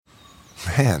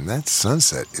Man, that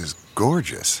sunset is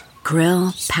gorgeous.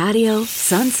 Grill, patio,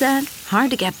 sunset.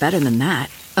 Hard to get better than that.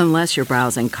 Unless you're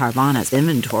browsing Carvana's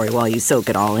inventory while you soak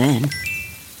it all in.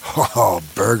 Oh,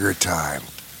 burger time.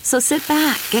 So sit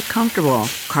back, get comfortable.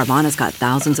 Carvana's got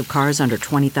thousands of cars under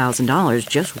 $20,000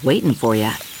 just waiting for you.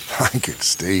 I could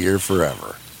stay here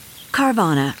forever.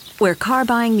 Carvana, where car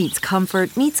buying meets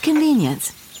comfort meets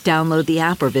convenience. Download the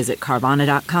app or visit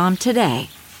Carvana.com today.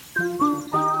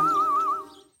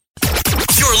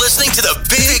 You're listening to the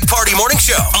Big Party Morning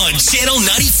Show on Channel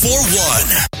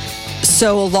 94.1.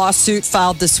 So a lawsuit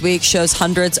filed this week shows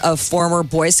hundreds of former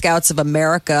Boy Scouts of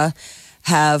America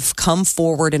have come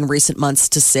forward in recent months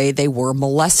to say they were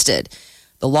molested.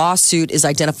 The lawsuit is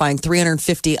identifying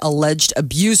 350 alleged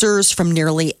abusers from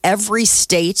nearly every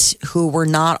state who were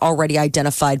not already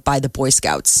identified by the Boy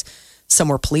Scouts. Some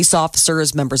were police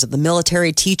officers, members of the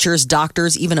military, teachers,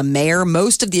 doctors, even a mayor.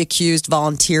 Most of the accused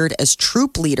volunteered as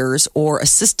troop leaders or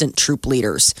assistant troop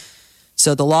leaders.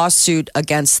 So the lawsuit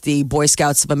against the Boy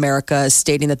Scouts of America is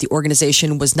stating that the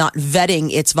organization was not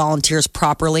vetting its volunteers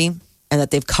properly and that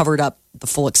they've covered up the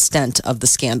full extent of the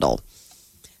scandal.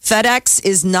 FedEx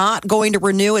is not going to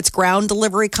renew its ground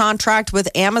delivery contract with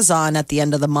Amazon at the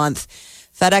end of the month.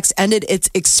 FedEx ended its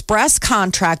express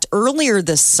contract earlier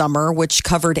this summer, which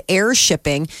covered air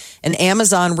shipping, and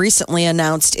Amazon recently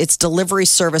announced its delivery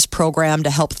service program to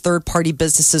help third-party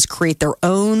businesses create their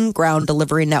own ground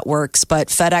delivery networks. But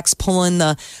FedEx pulling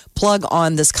the plug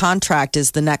on this contract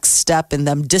is the next step in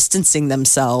them distancing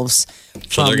themselves so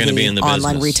from they're going to the be in the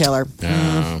online business. retailer.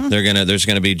 There's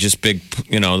going to be just big,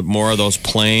 more of those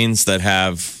planes that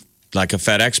have like a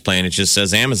FedEx plane. It just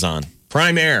says Amazon.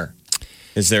 Prime Air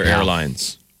is their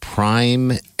airlines.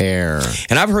 Prime Air.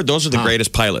 And I've heard those are the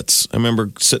greatest pilots. I remember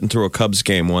sitting through a Cubs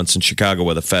game once in Chicago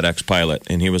with a FedEx pilot,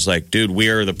 and he was like, dude, we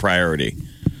are the priority.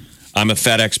 I'm a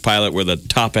FedEx pilot. We're the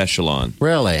top echelon.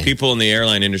 Really? People in the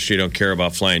airline industry don't care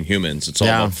about flying humans. It's all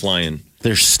about flying.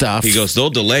 Their stuff. He goes,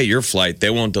 they'll delay your flight. They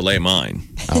won't delay mine.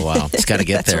 Oh, wow. It's got to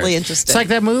get That's there. really interesting. It's like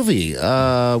that movie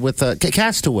with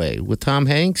Castaway with Tom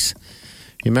Hanks.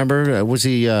 You remember? Was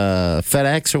he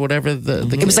FedEx or whatever?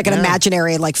 It was like an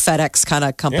imaginary, like FedEx kind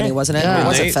of company, wasn't it? Yeah. Or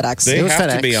was it FedEx? They It was have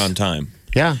to FedEx. be on time.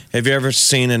 Yeah. Have you ever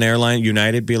seen an airline,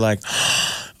 United, be like,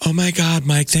 oh my God,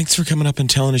 Mike, thanks for coming up and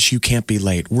telling us you can't be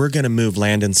late. We're going to move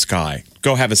land and sky.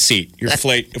 Go have a seat. Your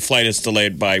flight is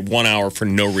delayed by 1 hour for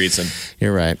no reason.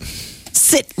 You're right.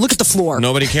 Sit, look at the floor.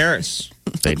 Nobody cares.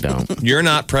 They don't. You're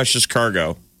not precious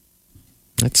cargo.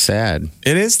 That's sad.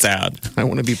 It is sad. I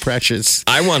want to be precious.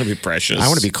 I want to be precious. I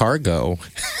want to be cargo.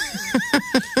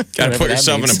 Got to put that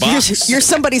yourself in a means. box. You're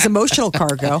somebody's emotional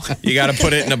cargo. You got to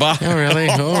put it in a box. Oh, really?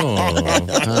 Oh.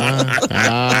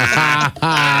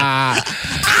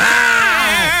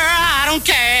 I don't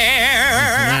care.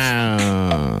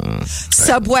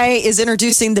 Subway is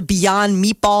introducing the Beyond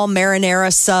Meatball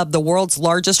Marinara Sub. The world's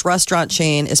largest restaurant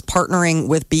chain is partnering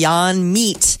with Beyond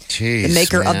Meat, Jeez, the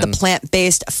maker of the man.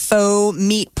 plant-based faux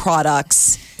meat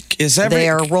products. They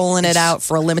are rolling it out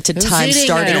for a limited Who's time eating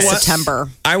starting in it? September.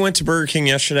 I went to Burger King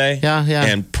yesterday. Yeah.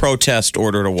 And protest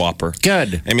ordered a Whopper.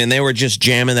 Good. I mean, they were just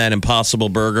jamming that Impossible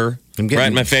Burger I'm getting- right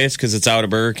in my face because it's out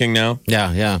of Burger King now.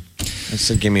 Yeah. I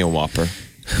said, give me a Whopper.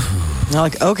 They're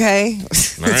like, okay,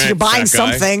 right, you're buying fat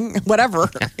guy. something, whatever.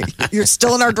 You're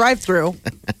still in our drive-through.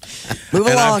 Move And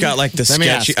along. I've got like the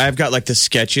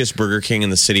sketchiest Burger King in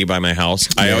the city by my house.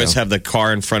 I always have the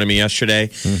car in front of me yesterday.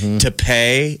 To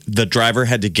pay, the driver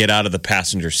had to get out of the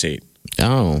passenger seat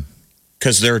Oh.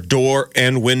 because their door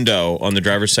and window on the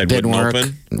driver's side Didn't wouldn't work.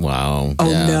 open. Wow. Oh,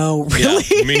 Yeah. no, Yeah. really?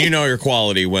 I mean, you know your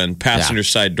quality when passenger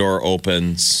side door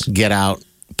opens, Get out.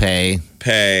 Pay.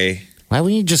 pay. Why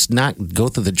wouldn't you just not go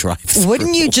through the drive-thru?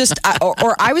 Wouldn't you just,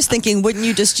 or I was thinking, wouldn't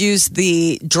you just use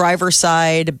the driver's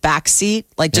side back seat?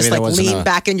 Like, just Maybe there like wasn't lean a-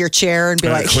 back in your chair and be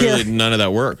like, Clearly, here. none of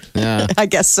that worked. Yeah. I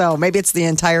guess so. Maybe it's the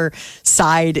entire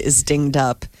side is dinged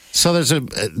up. So there's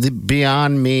the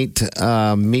Beyond Meat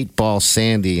meatball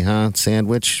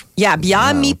sandwich. Yeah,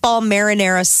 Beyond Meatball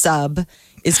Marinara Sub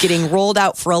is getting rolled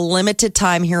out for a limited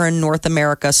time here in North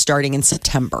America starting in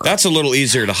September. That's a little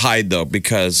easier to hide though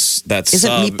because that's Isn't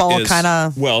meatball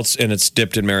kinda- it's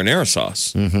dipped in marinara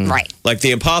sauce. Right. Like the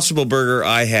Impossible Burger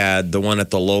I had, the one at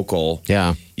the local.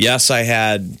 Yeah. Yes, I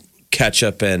had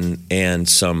ketchup and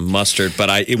some mustard,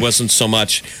 but it wasn't so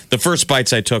much. The first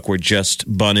bites I took were just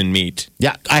bun and meat,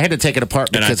 Yeah, I had to take it apart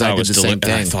and because I I thought it did was the same and I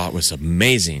thing. thought it was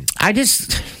amazing. I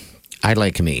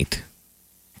like meat.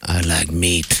 I like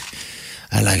meat.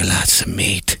 I like lots of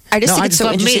meat. I just think it's so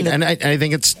love interesting meat, that- and I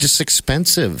think it's just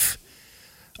expensive.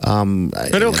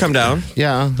 But it'll come down.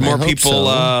 Yeah, The more I hope people,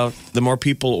 so. the more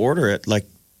people order it. Like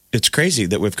it's crazy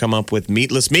that we've come up with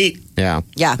meatless meat. Yeah.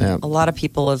 Yeah, a lot of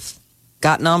people have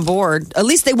gotten on board. At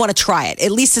least they want to try it.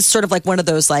 At least it's sort of like one of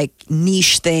those like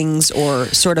niche things or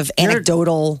sort of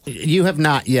anecdotal. You have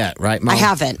not yet, right, Mom? I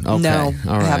haven't. Okay. No,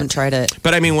 All I right. haven't tried it.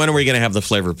 But I mean, when are we going to have the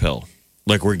flavor pill?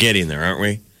 Like we're getting there, aren't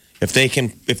we? If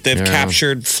they've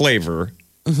captured flavor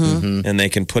and they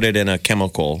can put it in a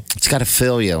chemical, It's got to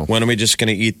fill you. when are we just going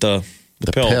to eat the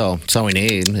pill? That's all we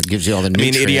need. It gives you all the I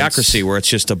mean, nutrients. Idiocracy, where it's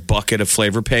just a bucket of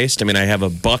flavor paste. I mean, I have a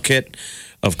bucket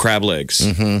of crab legs,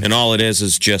 and all it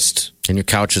is just, And your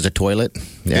couch is a toilet.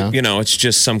 Yeah. it's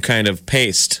just some kind of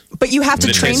paste. But you have to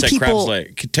And it train tastes like people.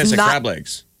 It tastes like not- crab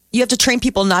legs. You have to train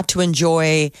people not to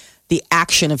enjoy the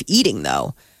action of eating,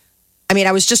 though. I mean,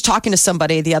 I was just talking to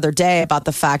somebody the other day about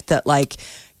the fact that, like,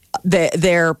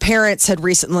 their parents had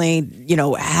recently,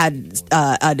 had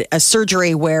a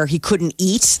surgery where he couldn't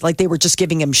eat. Like, they were just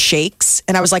giving him shakes.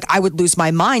 And I was like, I would lose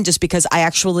my mind just because I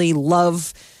actually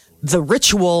love the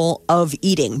ritual of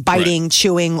eating, biting,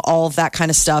 chewing, all of that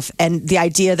kind of stuff. And the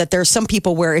idea that there's some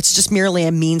people where it's just merely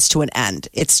a means to an end.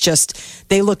 It's just,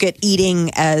 they look at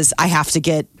eating as I have to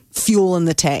get fuel in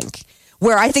the tank.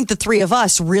 Where I think the three of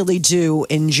us really do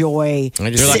enjoy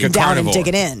You're sitting like a down carnivore. and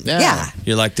digging in. Yeah.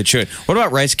 You like the chewing. What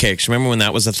about rice cakes? Remember when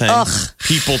that was a thing?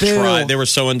 People boo. tried. They were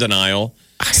so in denial.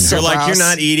 So They're like, gross. you're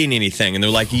not eating anything. And they're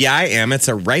like, yeah, I am. It's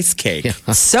a rice cake.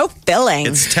 So filling.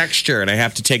 It's texture, and I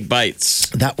have to take bites.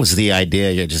 That was the idea.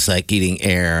 You're just like eating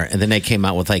air. And then they came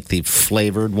out with like the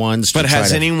flavored ones. But to try has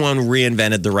to- anyone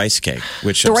reinvented the rice cake?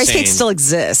 Which the I'm rice saying cakes still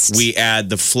exist. we add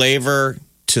the flavor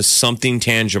to something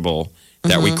tangible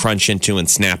that we crunch into and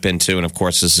snap into. And of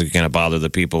course, this is going to bother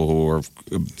the people who are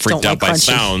freaked Don't out like by crunchy.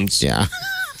 sounds. Yeah.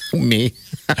 Me.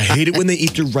 I hate it when they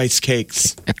eat their rice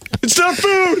cakes. It's not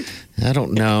food. I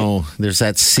don't know. There's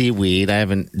that seaweed. I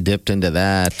haven't dipped into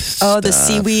that. the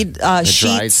seaweed The dried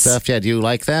sheets. stuff. Yeah, do you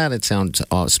like that? It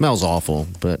smells awful,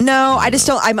 but No, I just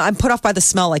don't. I'm put off by the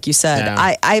smell, like you said. Yeah.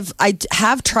 I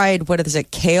have tried, what is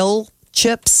it, kale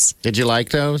chips? did you like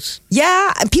those?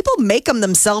 Yeah, and people make them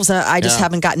themselves, and I just Yeah.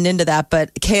 haven't gotten into that.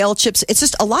 But kale chips, it's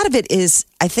just a lot of it is.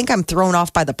 I think I'm thrown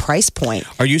off by the price point.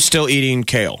 Are you still eating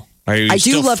kale? Are you I do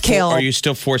still love kale. Are you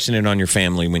still forcing it on your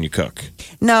family when you cook?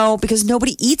 No, because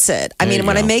nobody eats it. I There mean, you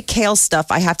when I go. make kale stuff,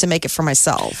 I have to make it for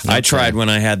myself. I tried when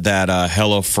I had that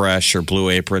Hello Fresh or Blue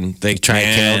Apron. They tried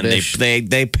kale can. dish?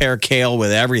 They pair kale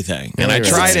with everything, and I Really?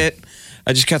 tried it.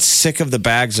 I just got sick of the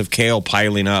bags of kale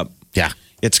piling up. Yeah.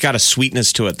 It's got a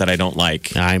sweetness to it that I don't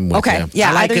like. I'm with Okay, you. yeah,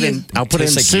 I like either it in, you- I'll put it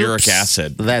in Tastes like soups. uric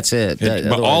acid. That's it.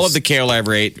 But all of the kale I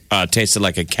ever ate tasted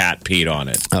like a cat peed on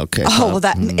it. Okay. Oh, well,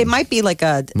 that it might be like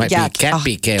a Might be cat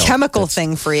pee kale. chemical That's-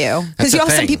 thing for you that's because you the know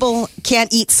some thing. people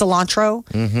can't eat cilantro.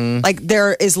 Like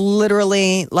there is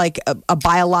literally like a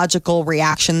biological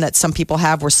reaction that some people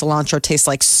have where cilantro tastes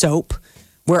like soap.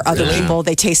 Where other people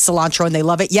they taste cilantro and they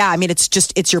love it. Yeah, I mean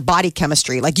it's your body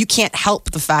chemistry. Like you can't help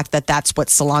the fact that that's what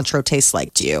cilantro tastes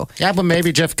like to you. Yeah, but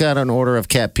maybe Jeff got an order of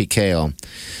cat pee kale.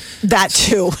 That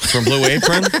too. From Blue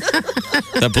Apron?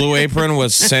 The Blue Apron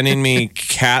was sending me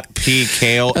cat pea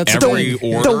kale That's every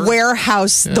the- order. The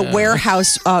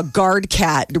warehouse guard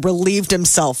cat relieved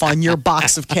himself on your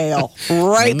box of kale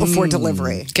right before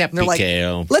delivery. Cat And they're pee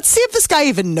kale. Let's see if this guy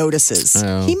even notices.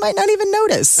 Oh. He might not even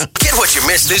notice. Get what you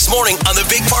missed this morning on the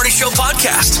Big Party Show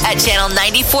podcast. At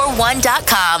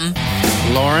channel941.com.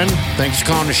 Lauren, thanks for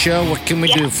calling the show. What can we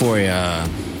do for you?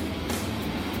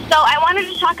 So I wanted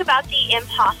to talk about the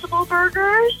Impossible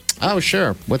Burgers. Oh,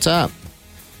 sure. What's up?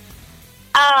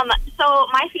 So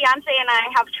my fiance and I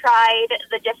have tried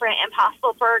the different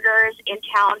Impossible Burgers in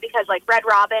town because, like, Red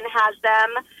Robin has them,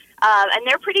 and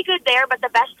they're pretty good there. But the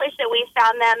best place that we've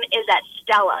found them is at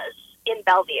Stella's in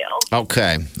Bellevue.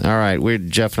 Okay. All right.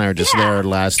 Jeff and I were just Yeah. there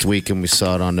last week and we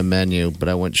saw it on the menu, but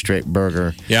I went straight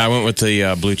burger. Yeah, I went with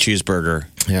the blue cheeseburger.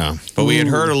 Yeah. But we had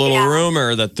heard a little Yeah.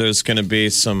 rumor that there's going to be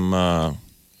some a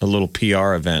little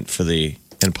PR event for the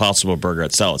Impossible Burger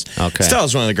at Stella's. Okay.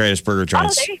 Stella's one of the greatest burger Oh,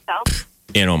 joints there you go.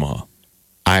 in Omaha.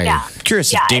 Yeah.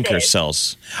 Curious Yeah, if it Dinker is.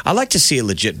 sells. I like to see a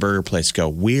legit burger place go,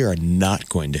 we are not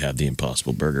going to have the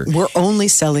Impossible Burger. We're only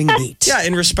selling meat. Yeah,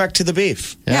 in respect to the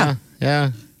beef. Yeah.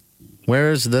 Yeah.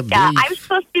 Where's the beef? Yeah, I'm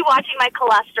supposed to be watching my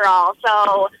cholesterol,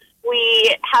 so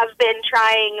we have been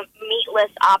trying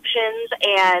meatless options,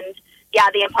 and yeah,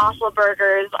 the Impossible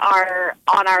Burgers are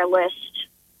on our list.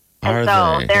 And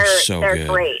Are they? they're So they're good.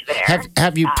 great there.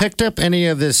 Have you picked up any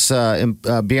of this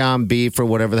Beyond Beef or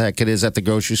whatever the heck it is at the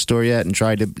grocery store yet and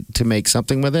tried to make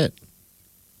something with it?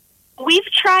 We've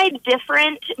tried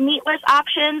different meatless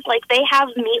options. Like they have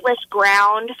meatless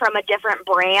ground from a different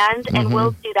brand, and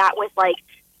we'll do that with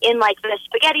in the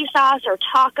spaghetti sauce or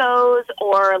tacos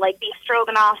or like beef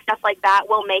stroganoff, stuff like that.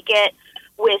 We'll make it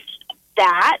with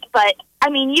that, but I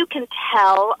mean, you can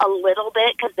tell a little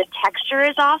bit because the texture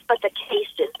is off, but the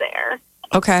taste is there.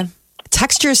 Okay.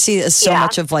 Texture is so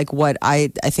much of like what I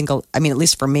think, I mean, at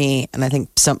least for me, and I think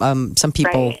some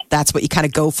people, Right. that's what you kind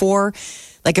of go for.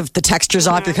 Like if the texture's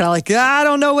off, you're kind of like, I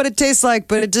don't know what it tastes like,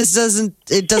 but it just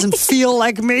doesn't feel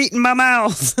like meat in my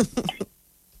mouth.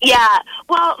 Yeah.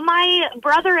 Well, my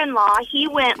brother-in-law, he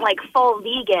went like full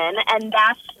vegan, and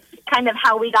that's kind of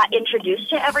how we got introduced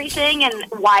to everything and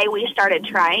why we started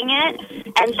trying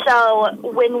it. And so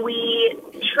when we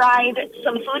tried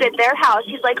some food at their house,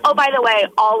 he's like, oh, by the way,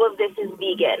 all of this is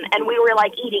vegan. And we were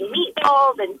like eating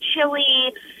meatballs and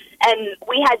chili, and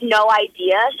we had no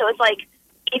idea. So it's like,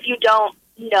 if you don't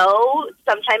know,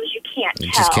 sometimes you can't tell.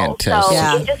 You just can't tell. So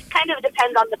Yeah. it just kind of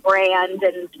depends on the brand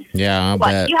and Yeah, I'll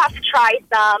what bet. you have to try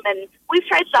some, and we've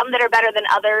tried some that are better than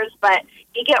others, but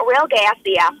you get real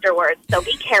gassy afterwards, so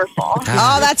be careful.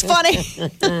 Oh, that's funny.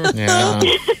 Yeah,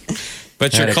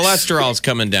 But your That ex- cholesterol's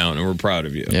coming down, and we're proud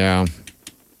of you. yeah.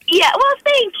 Yeah, well,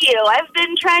 thank you. I've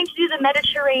been trying to do the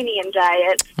Mediterranean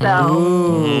diet,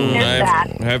 so there's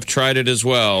that. I've tried it as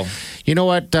well. You know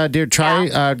what, dear?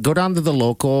 Try go down to the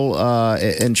local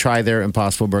and try their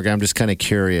Impossible Burger. I'm just kind of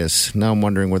curious. Now I'm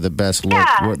wondering where the best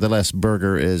where the best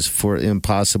burger is for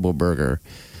Impossible Burger.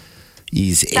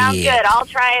 Sounds good. I'll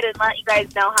try it and let you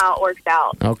guys know how it works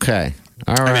out. Okay,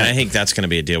 all right. I mean, I think that's going to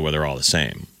be a deal where they're all the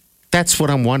same. That's what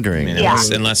I'm wondering. I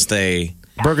mean, unless they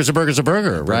Burger's a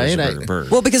burger, right? burger.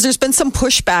 Well, because there's been some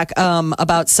pushback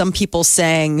about some people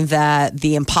saying that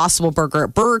the Impossible Burger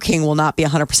at Burger King will not be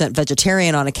 100%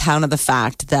 vegetarian on account of the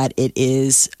fact that it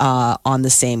is on the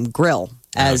same grill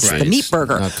as Right. the meat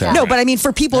burger. Okay. No, but I mean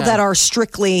for people that are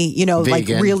strictly, like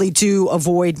Vegan. really do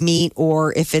avoid meat,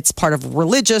 or if it's part of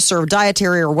religious or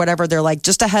dietary or whatever, they're like,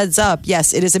 just a heads up,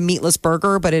 yes, it is a meatless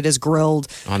burger, but it is grilled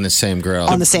on the same grill.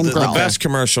 on the same the grill. best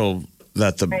commercial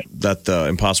that the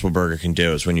Impossible Burger can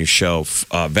do is when you show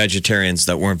vegetarians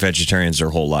that weren't vegetarians their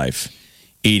whole life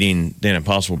eating an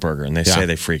Impossible Burger, and they say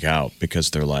they freak out because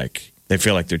they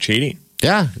feel like they're cheating.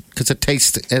 Yeah, because it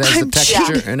tastes, it has the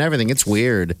texture and everything. It's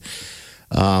weird.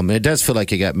 It does feel like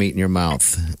you got meat in your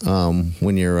mouth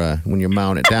when you're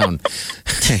mowing it down.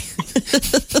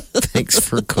 Thanks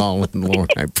for calling, Lauren.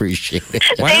 I appreciate it.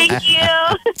 Thank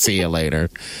you. See you later.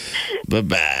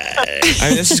 Bye-bye. I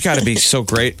mean, this has got to be so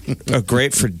great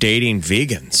for dating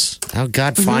vegans. Oh,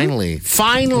 God, finally. I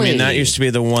Finally. mean, that used to be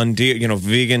the one deal.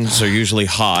 Vegans are usually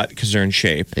hot because they're in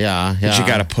shape. Yeah. But you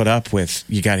got to put up with,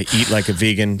 you got to eat like a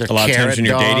vegan. A lot of times when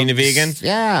you're dating a vegan.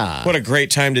 Yeah. What a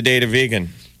great time to date a vegan.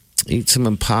 Eat some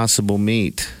Impossible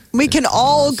meat. We can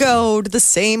all go to the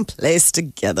same place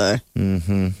together.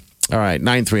 All right,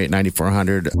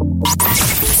 938-9400.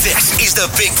 This is the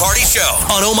Big Party Show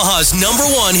on Omaha's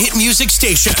 #1 hit music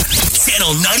station,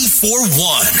 Channel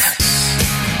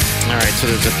 94.1. All right, so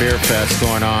there's a beer fest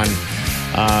going on.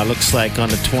 Looks like on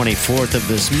the 24th of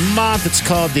this month. It's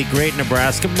called the Great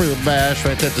Nebraska Brew Bash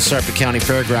right there at the Sarpy County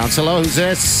Fairgrounds. Hello, who's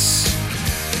this?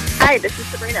 Hi, this is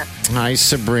Sabrina. Hi,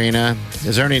 Sabrina.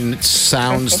 Is there any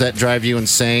sounds that drive you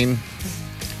insane?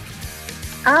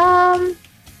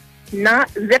 Not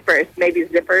zippers. Maybe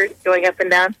zippers going up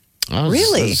and down. Oh,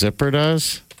 Really? The zipper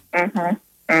does? That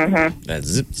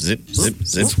zip, zip, zip,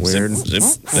 zip, That's weird. zip,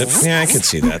 zip, zip. Yeah, I can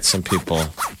see that. Some people,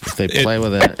 If they play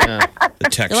with it. Yeah. the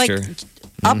texture.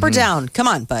 Up or down? Come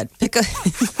on, bud. Pick a.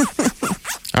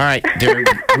 All right, dear,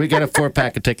 we got a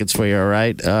 4-pack of tickets for you, all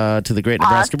right, to the Great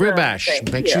Nebraska Brew Bash.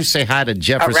 Thank Make you. sure you say hi to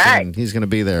Jefferson. All right. He's going to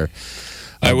be there.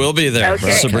 I will be there,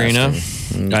 Okay. Sabrina.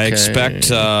 Okay. I expect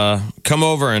come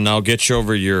over and I'll get you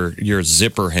over your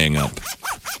zipper hang up.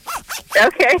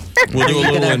 Okay. We'll do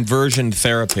a little inversion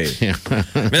therapy. I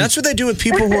mean, that's what they do with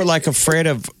people who are like afraid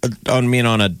of,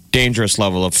 on a dangerous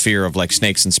level of fear of like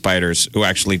snakes and spiders who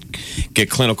actually get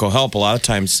clinical help. A lot of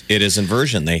times it is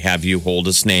inversion. They have you hold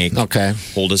a snake, Okay.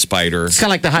 hold a spider. It's kind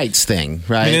of like the heights thing,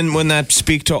 right? And wouldn't that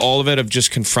speak to all of it of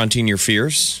just confronting your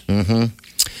fears?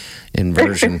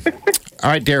 Inversion. All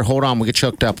right, dear, hold on. We'll get you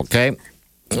hooked up, okay?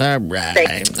 All right. All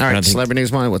right, think- Celebrity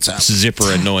News Money, what's up?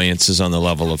 Zipper annoyance is on the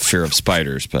level of fear of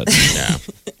spiders, but yeah.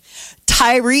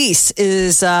 Tyrese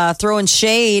is throwing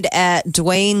shade at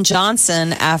Dwayne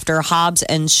Johnson after Hobbs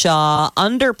and Shaw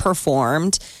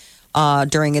underperformed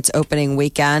during its opening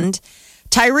weekend.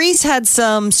 Tyrese had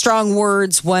some strong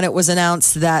words when it was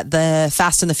announced that the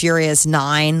Fast and the Furious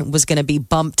 9 was going to be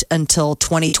bumped until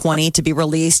 2020 to be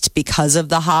released because of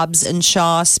the Hobbs and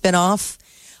Shaw spinoff.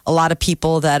 A lot of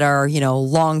people that are,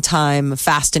 longtime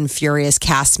Fast and Furious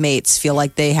castmates feel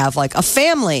like they have like a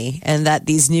family and that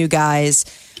these new guys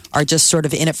are just sort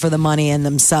of in it for the money and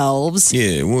themselves.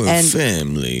 Yeah, we're And-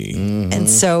 family. And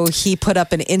so he put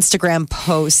up an Instagram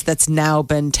post that's now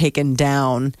been taken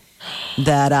down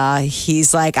that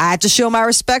he's like, I have to show my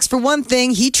respects for one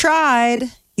thing. He tried.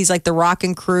 He's like, the Rock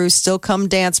and crew still come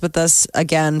dance with us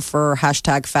again for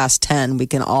hashtag Fast 10. We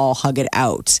can all hug it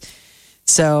out.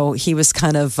 So he was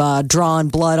kind of drawing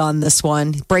blood on this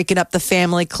one. Breaking up the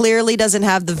family clearly doesn't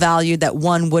have the value that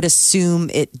one would assume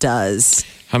it does.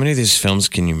 How many of these films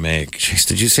can you make? Jeez,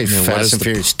 did you say what Fast is and the-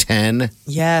 Furious 10?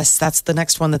 Yes, that's the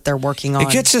next one that they're working on. It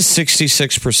gets a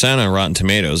 66% on Rotten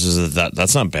Tomatoes.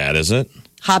 That's not bad, is it?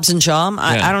 Hobbs and Shaw.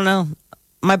 Yeah. I don't know.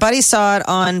 My buddy saw it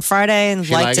on Friday and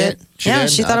She liked like it? She Yeah,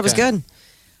 did? she thought it was Okay. good.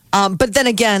 But then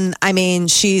again, I mean,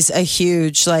 she's a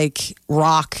huge like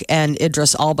Rock and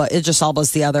Idris Elba. Idris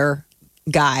Elba's the other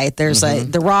guy. There's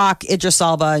The Rock, Idris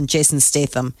Elba, and Jason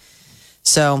Statham.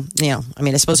 So, I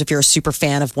mean, I suppose if you're a super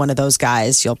fan of one of those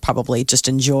guys, you'll probably just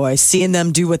enjoy seeing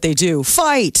them do what they do.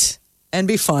 Fight and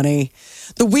be funny.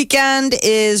 The Weeknd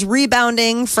is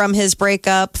rebounding from his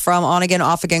breakup from on-again,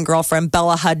 off-again girlfriend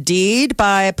Bella Hadid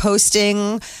by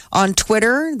posting on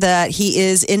Twitter that he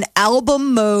is in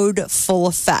album mode full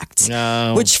effect.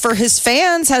 No. Which for his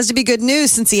fans has to be good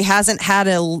news since he hasn't had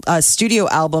a studio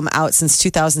album out since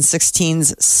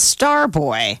 2016's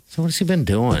Starboy. So what's he been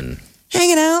doing?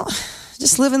 Hanging out,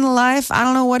 just living the life. I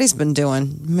don't know what he's been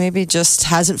doing. Maybe just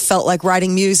hasn't felt like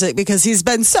writing music because he's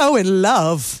been so in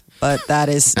love. But that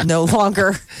is no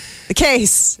longer the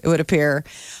case, it would appear.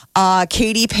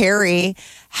 Katy Perry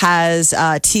has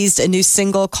teased a new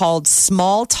single called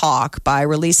Small Talk by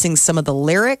releasing some of the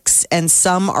lyrics. And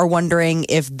some are wondering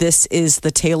if this is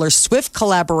the Taylor Swift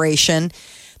collaboration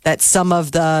that some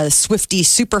of the Swiftie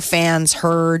superfans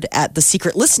heard at the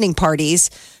secret listening parties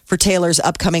for Taylor's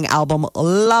upcoming album,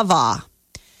 Lava.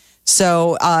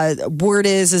 So word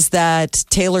is that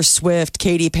Taylor Swift,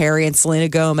 Katy Perry, and Selena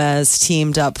Gomez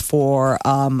teamed up for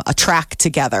a track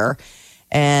together.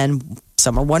 And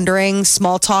some are wondering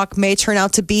Small Talk may turn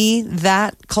out to be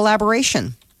that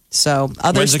collaboration. So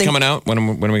others When's it think coming out? When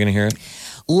are we going to hear it?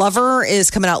 Lover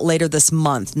is coming out later this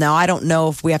month. Now, I don't know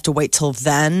if we have to wait till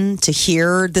then to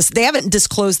hear this. They haven't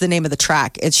disclosed the name of the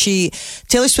track.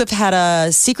 Taylor Swift had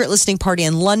a secret listening party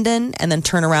in London and then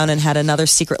turned around and had another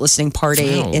secret listening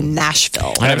party in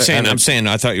Nashville. I'm saying,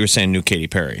 I thought you were saying new Katy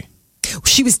Perry.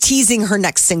 She was teasing her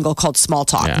next single called Small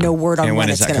Talk. Yeah. No word on And when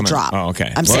is it's that going to coming? drop. Oh,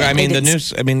 okay. I'm saying I mean, they the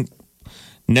didn't- news,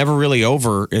 Never Really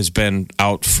Over has been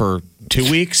out for 2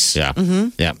 weeks. Yeah.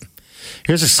 Yeah.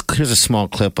 Here's a small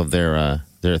clip of their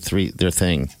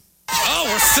thing. Oh,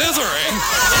 we're scissoring.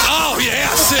 Oh, yeah,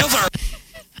 scissor.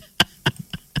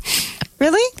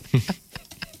 Really?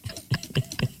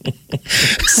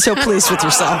 So pleased with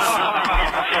yourself.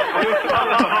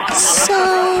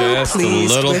 So Just a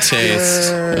pleased little with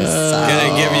taste. yourself.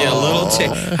 Gonna give you a little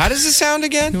taste. How does it sound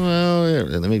again? Well,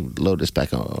 let me load this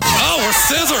back on. Oh, we're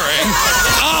scissoring.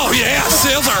 Oh, yeah,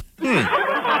 scissor.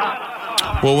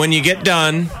 Well, when you get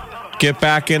done, get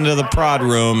back into the prod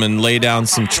room and lay down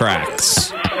some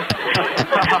tracks.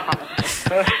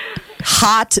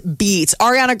 Hot beats.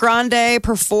 Ariana Grande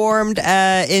performed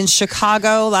in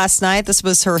Chicago last night. This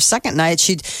was her second night.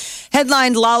 She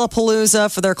headlined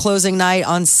Lollapalooza for their closing night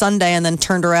on Sunday and then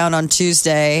turned around on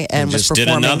Tuesday and was just did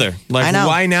performing. another. Like, I know.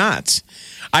 why not?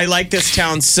 I like this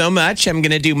town so much, I'm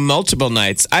going to do multiple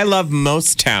nights. I love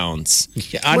most towns.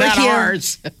 Yeah, We're not here.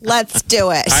 ours. Let's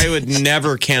do it. I would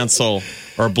never cancel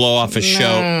or blow off a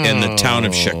show in the town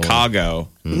of Chicago.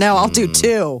 No, I'll do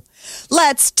two.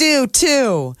 Let's do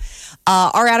two.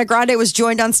 Ariana Grande was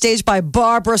joined on stage by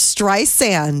Barbara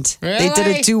Streisand. They did a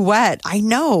Really? duet. I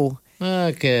know.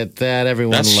 Look at that.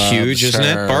 Everyone That's loves huge, isn't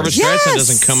her. it? Barbara Yes. Streisand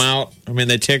doesn't come out. I mean,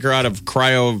 they take her out of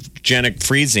cryogenic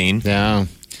freezing. Yeah.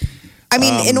 I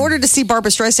mean, in order to see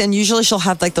Barbara Streisand, usually she'll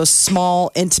have like those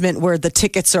small, intimate where the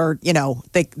tickets are,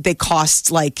 they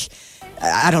cost like,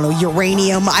 I don't know,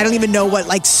 uranium. I don't even know what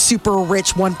like super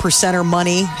rich 1%er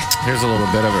money. Here's a little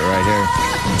bit of it right here.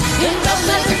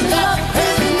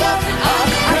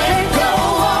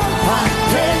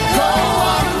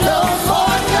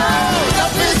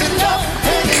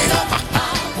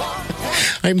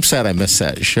 I'm sad I missed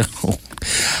that show.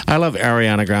 I love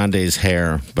Ariana Grande's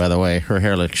hair, by the way. Her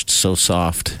hair looks so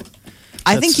soft.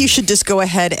 I think you should just go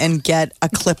ahead and get a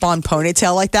clip-on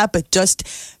ponytail like that, but just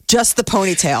the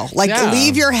ponytail. Like, Yeah.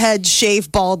 leave your head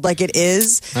shaved bald like it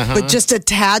is, but just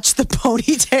attach the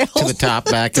ponytail To the top,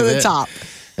 back to of the it. top.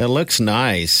 It looks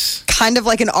nice. Kind of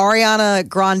like an Ariana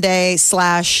Grande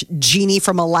 / Genie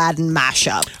from Aladdin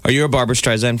mashup. Are you a Barbara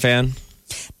Streisand fan?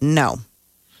 No.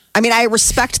 I mean, I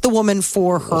respect the woman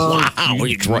for her. Wow,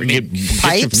 get your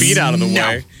Pipes? feet out of the No.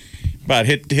 way. But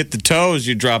hit the toes,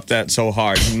 you drop that so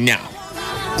hard. No.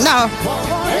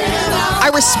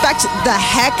 I respect the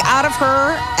heck out of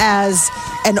her as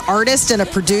an artist and a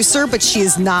producer, but she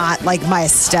is not like my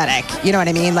aesthetic. You know what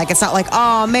I mean? Like, it's not like,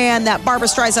 oh man, that Barbra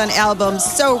Streisand album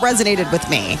so resonated with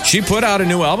me. She put out a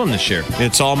new album this year.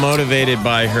 It's all motivated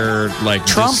by her like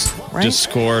Trump, right?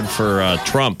 Discord for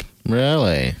Trump.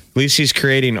 Really? At least she's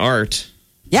creating art.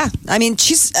 Yeah, I mean,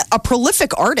 she's a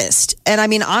prolific artist. And I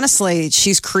mean, honestly,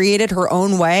 she's created her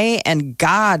own way. And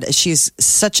God, she's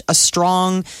such a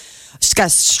she's got a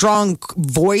strong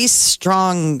voice,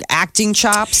 strong acting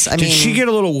chops. I Did mean, she get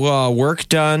a little work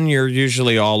done? You're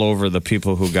usually all over the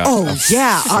people who got. Oh,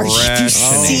 yeah. Have you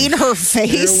seen her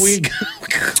face? Here we go.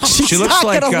 She looks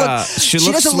like she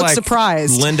doesn't look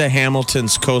surprised. Linda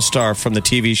Hamilton's co-star from the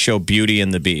TV show Beauty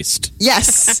and the Beast.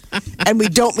 Yes, and we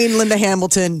don't mean Linda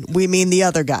Hamilton. We mean the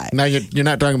other guy. Now you're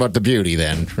not talking about the beauty,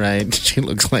 then, right? She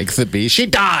looks like the beast. She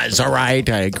does. All right,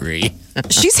 I agree.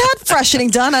 She's had freshening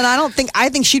done, and I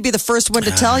think she'd be the first one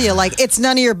to tell you, like, it's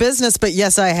none of your business. But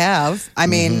yes, I have. I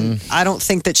mean, I don't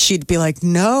think that she'd be like,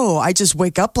 no, I just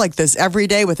wake up like this every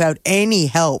day without any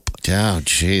help. Oh,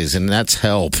 geez, and that's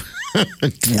help.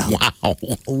 Wow.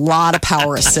 A lot of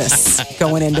power assists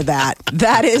going into that.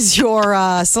 That is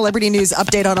your celebrity news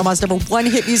update on Omaha's number one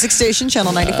hit music station,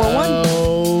 Channel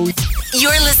 94.1.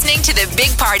 You're listening to the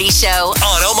Big Party Show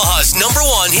on Omaha's number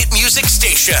one hit music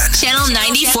station, Channel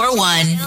 94.1.